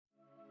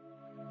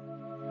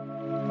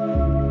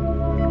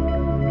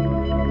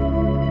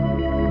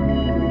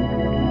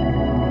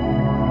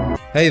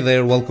Hey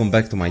there, welcome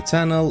back to my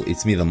channel,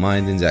 it's me the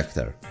Mind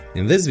Injector.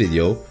 In this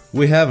video,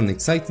 we have an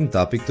exciting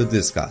topic to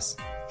discuss,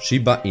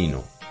 Shiba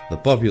Inu, the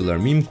popular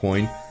meme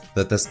coin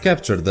that has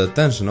captured the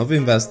attention of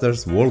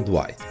investors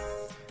worldwide.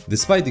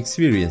 Despite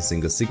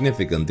experiencing a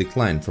significant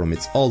decline from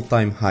its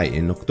all-time high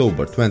in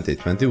October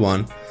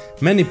 2021,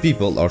 many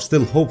people are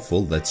still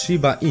hopeful that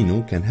Shiba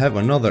Inu can have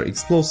another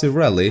explosive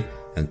rally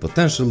and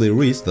potentially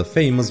reach the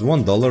famous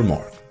 $1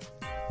 mark.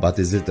 But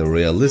is it a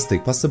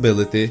realistic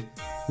possibility?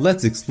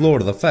 Let's explore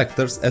the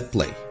factors at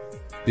play.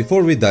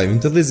 Before we dive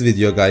into this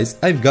video, guys,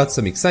 I've got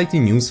some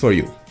exciting news for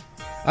you.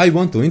 I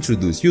want to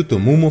introduce you to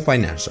Moomoo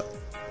Financial.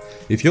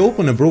 If you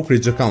open a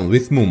brokerage account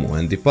with Moomoo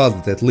and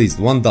deposit at least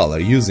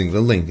 $1 using the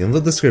link in the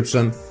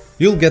description,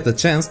 you'll get a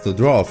chance to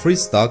draw a free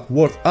stock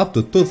worth up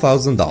to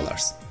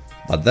 $2,000.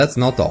 But that's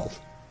not all.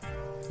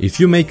 If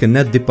you make a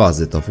net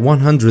deposit of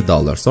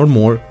 $100 or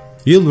more,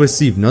 you'll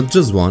receive not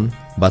just one,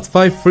 but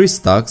 5 free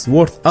stocks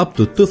worth up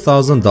to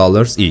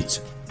 $2,000 each,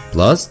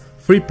 plus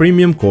free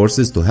premium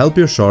courses to help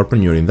you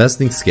sharpen your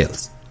investing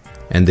skills.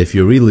 And if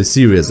you're really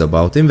serious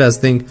about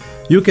investing,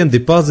 you can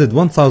deposit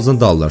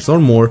 $1,000 or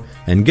more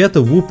and get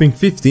a whopping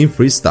 15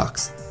 free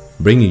stocks,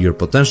 bringing your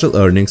potential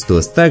earnings to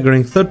a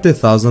staggering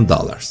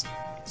 $30,000.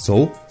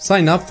 So,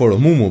 sign up for a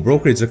Moomoo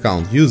brokerage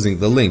account using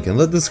the link in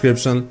the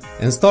description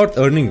and start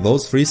earning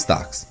those free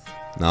stocks.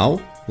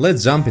 Now,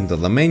 let's jump into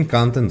the main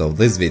content of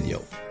this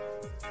video.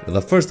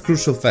 The first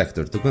crucial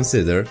factor to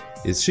consider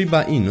is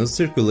Shiba Inu's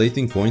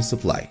circulating coin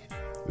supply,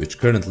 which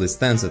currently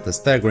stands at a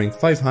staggering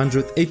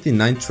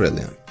 589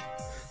 trillion.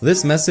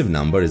 This massive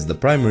number is the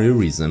primary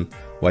reason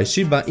why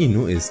Shiba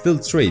Inu is still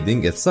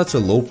trading at such a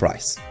low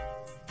price.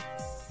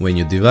 When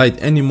you divide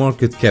any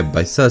market cap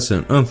by such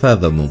an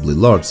unfathomably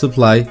large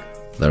supply,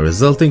 the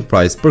resulting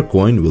price per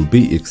coin will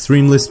be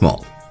extremely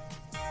small.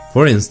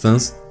 For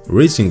instance,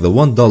 reaching the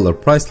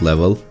 $1 price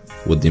level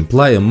would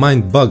imply a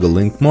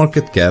mind-boggling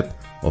market cap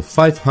of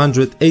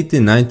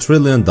 $589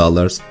 trillion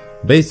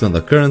based on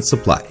the current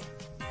supply.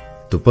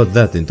 To put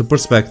that into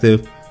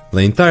perspective, the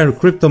entire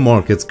crypto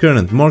market's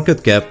current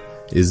market cap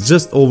is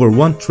just over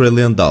 $1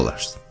 trillion.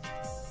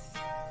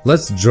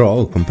 Let's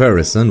draw a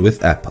comparison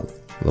with Apple,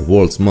 the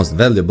world's most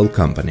valuable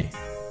company.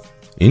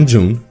 In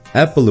June,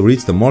 Apple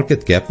reached a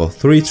market cap of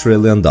 $3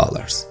 trillion.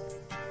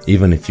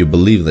 Even if you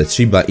believe that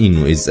Shiba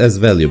Inu is as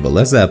valuable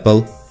as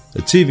Apple,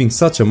 achieving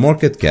such a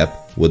market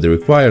cap would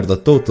require the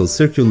total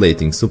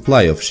circulating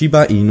supply of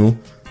Shiba Inu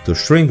to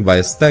shrink by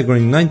a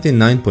staggering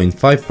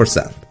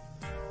 99.5%,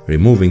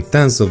 removing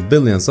tens of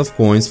billions of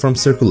coins from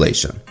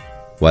circulation.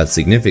 While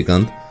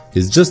significant,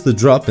 is just a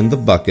drop in the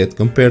bucket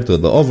compared to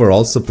the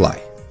overall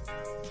supply.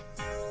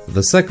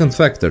 The second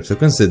factor to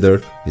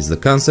consider is the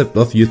concept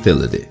of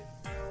utility.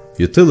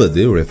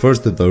 Utility refers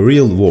to the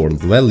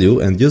real-world value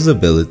and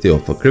usability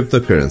of a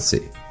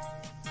cryptocurrency.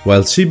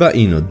 While Shiba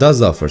Inu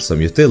does offer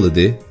some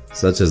utility,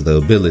 such as the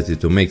ability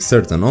to make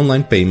certain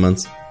online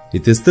payments,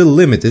 it is still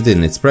limited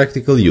in its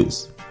practical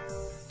use.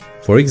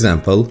 For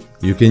example,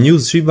 you can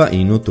use Shiba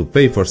Inu to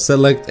pay for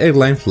select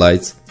airline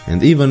flights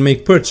and even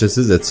make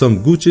purchases at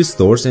some Gucci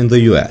stores in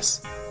the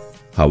US.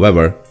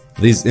 However,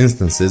 these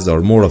instances are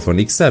more of an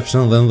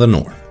exception than the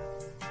norm.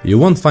 You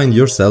won't find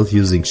yourself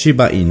using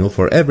Shiba Inu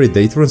for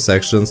everyday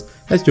transactions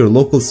at your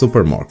local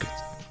supermarket.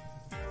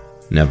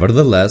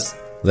 Nevertheless,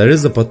 there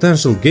is a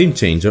potential game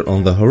changer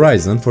on the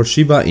horizon for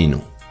Shiba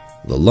Inu,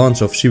 the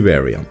launch of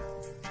Shibarium.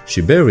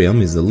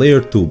 Shibarium is a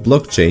Layer 2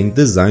 blockchain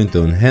designed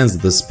to enhance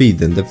the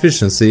speed and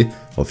efficiency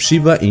of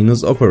Shiba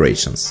Inu's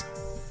operations.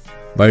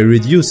 By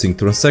reducing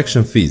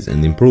transaction fees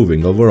and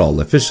improving overall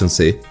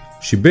efficiency,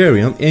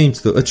 Shibarium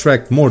aims to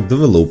attract more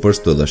developers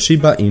to the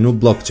Shiba Inu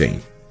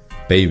blockchain,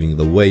 paving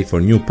the way for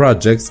new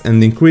projects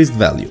and increased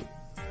value.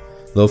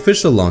 The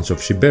official launch of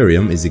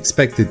Shibarium is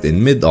expected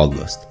in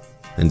mid-August,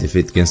 and if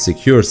it can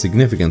secure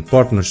significant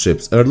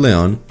partnerships early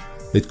on,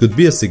 it could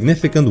be a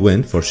significant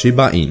win for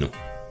Shiba Inu.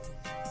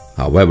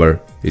 However,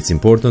 it's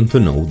important to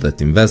note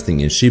that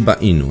investing in Shiba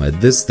Inu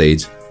at this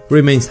stage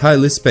remains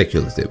highly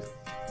speculative.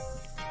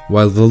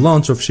 While the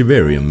launch of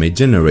Shibarium may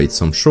generate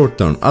some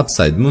short-term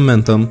upside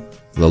momentum,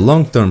 the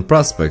long-term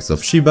prospects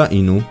of Shiba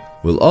Inu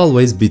will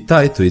always be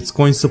tied to its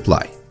coin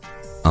supply.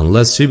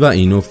 Unless Shiba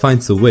Inu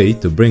finds a way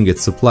to bring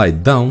its supply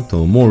down to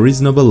a more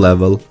reasonable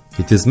level,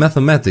 it is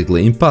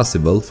mathematically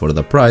impossible for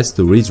the price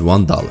to reach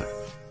 $1.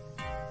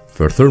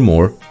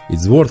 Furthermore,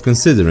 it's worth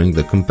considering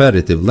the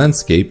competitive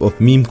landscape of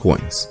meme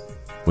coins.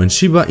 When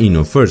Shiba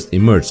Inu first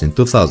emerged in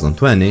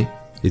 2020,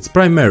 its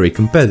primary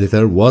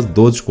competitor was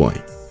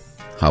Dogecoin.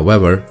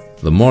 However,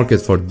 the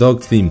market for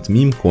dog-themed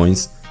meme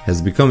coins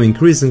has become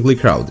increasingly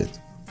crowded,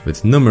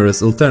 with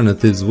numerous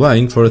alternatives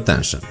vying for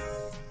attention.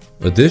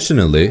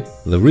 Additionally,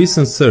 the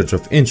recent surge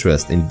of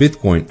interest in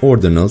Bitcoin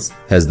ordinals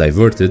has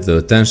diverted the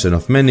attention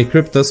of many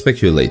crypto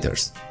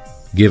speculators.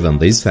 Given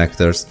these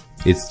factors,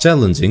 it's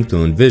challenging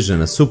to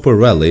envision a super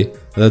rally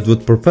that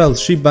would propel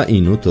Shiba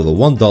Inu to the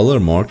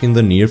 $1 mark in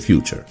the near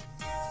future.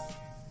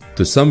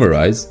 To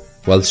summarize,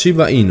 while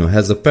Shiba Inu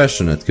has a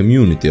passionate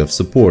community of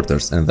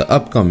supporters and the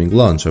upcoming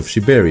launch of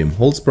Shibarium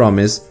holds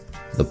promise,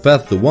 the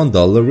path to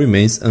 $1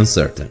 remains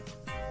uncertain.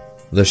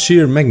 The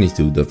sheer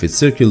magnitude of its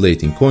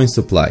circulating coin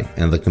supply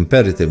and the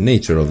competitive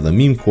nature of the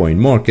meme coin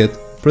market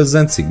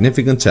present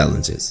significant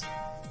challenges.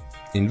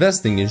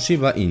 Investing in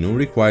Shiba Inu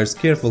requires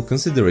careful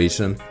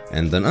consideration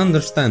and an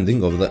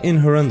understanding of the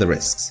inherent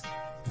risks.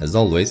 As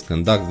always,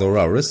 conduct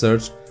thorough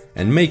research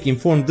and make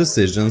informed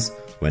decisions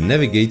when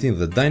navigating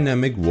the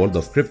dynamic world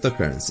of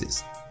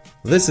cryptocurrencies.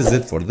 This is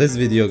it for this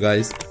video,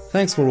 guys.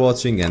 Thanks for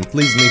watching, and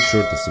please make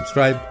sure to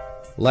subscribe,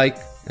 like,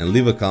 and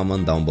leave a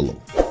comment down below.